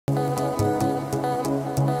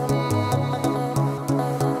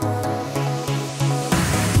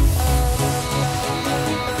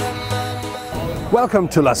Welcome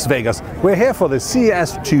to Las Vegas. We're here for the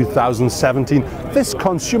CES 2017. This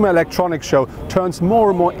consumer electronics show turns more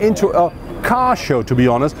and more into a car show, to be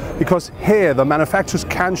honest, because here the manufacturers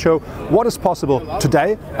can show what is possible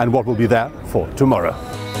today and what will be there for tomorrow.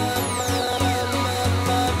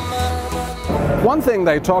 One thing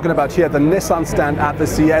they're talking about here at the Nissan stand at the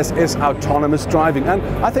CES is autonomous driving, and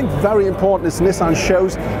I think very important is Nissan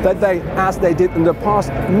shows that they, as they did in the past,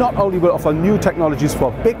 not only will offer new technologies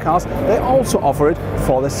for big cars, they also offer it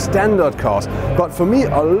for the standard cars. But for me,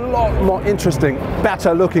 a lot more interesting,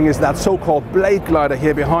 better looking is that so-called blade glider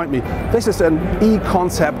here behind me. This is an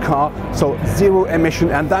e-concept car, so zero emission,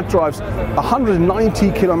 and that drives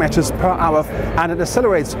 190 kilometers per hour, and it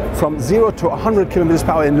accelerates from 0 to 100 kilometers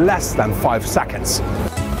per hour in less than 5 seconds.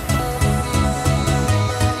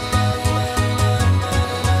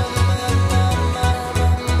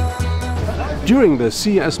 During the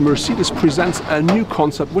CES, Mercedes presents a new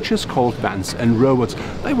concept which is called Vans and Robots.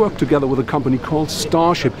 They work together with a company called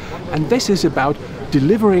Starship, and this is about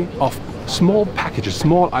delivering of small packages,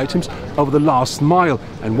 small items over the last mile.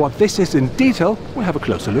 And what this is in detail, we'll have a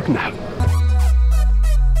closer look now.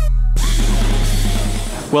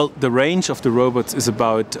 Well, the range of the robots is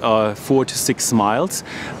about 4 to 6 miles,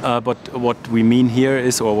 but what we mean here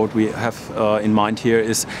is, or what we have in mind here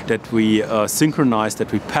is that we synchronize,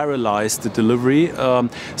 that we parallelize the delivery.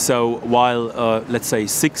 So while, let's say,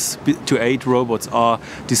 6 to 8 robots are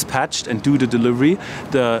dispatched and do the delivery,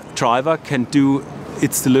 the driver can do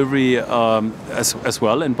its delivery as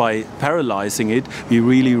well, and by parallelizing it, we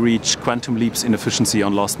really reach quantum leaps in efficiency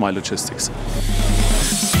on last mile logistics.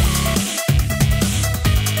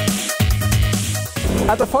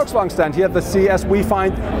 At the Volkswagen stand here at the CES, we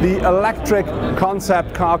find the electric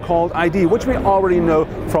concept car called ID, which we already know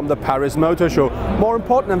from the Paris Motor Show. More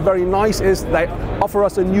important and very nice is they offer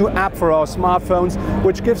us a new app for our smartphones,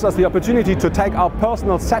 which gives us the opportunity to take our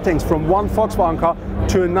personal settings from one Volkswagen car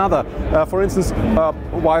to another, for instance,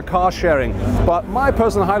 while car sharing. But my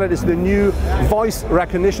personal highlight is the new voice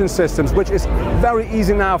recognition systems, which is very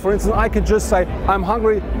easy now. For instance, I can just say, I'm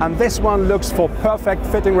hungry, and this one looks for perfect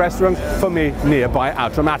fitting restaurants for me nearby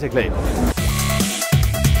automatically.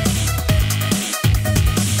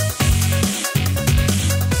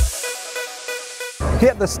 Here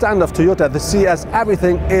at the stand of Toyota, the CES,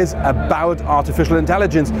 everything is about artificial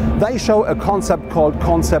intelligence. They show a concept called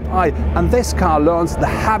Concept I, and this car learns the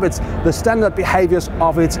habits, the standard behaviors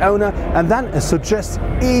of its owner, and then it suggests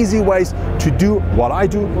easy ways to do what I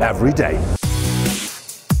do every day.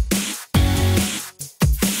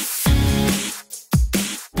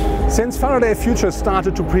 Since Faraday Future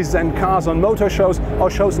started to present cars on motor shows or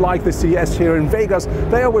shows like the CES here in Vegas,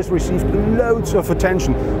 they always received loads of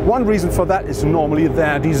attention. One reason for that is normally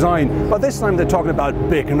their design, but this time they're talking about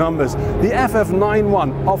big numbers. The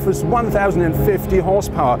FF91 offers 1050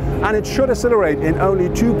 horsepower, and it should accelerate in only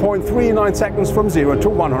 2.39 seconds from 0 to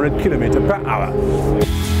 100 km per hour.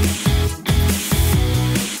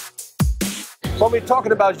 When we're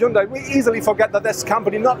talking about Hyundai, we easily forget that this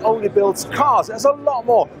company not only builds cars, there's a lot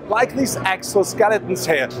more, like these exoskeletons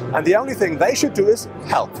here. And the only thing they should do is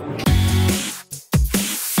help.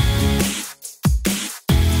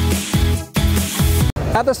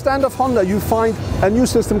 At the stand of Honda, you find a new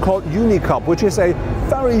system called Unicop, which is a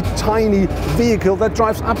very tiny vehicle that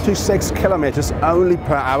drives up to 6 kilometers only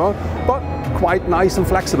per hour, but quite nice and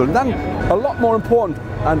flexible. And then, a lot more important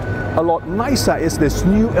and a lot nicer is this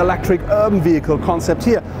new electric urban vehicle concept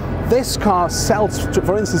here. This car sells,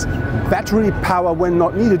 for instance, battery power when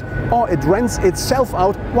not needed, or it rents itself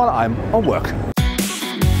out while I'm on work.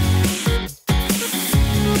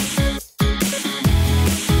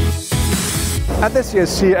 At this year's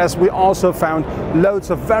CES, we also found loads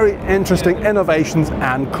of very interesting innovations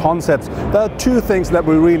and concepts. There are 2 things that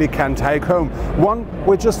we really can take home. One,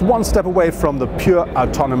 we're just one step away from the pure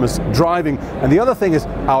autonomous driving, and the other thing is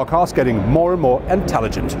our cars getting more and more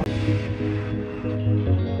intelligent.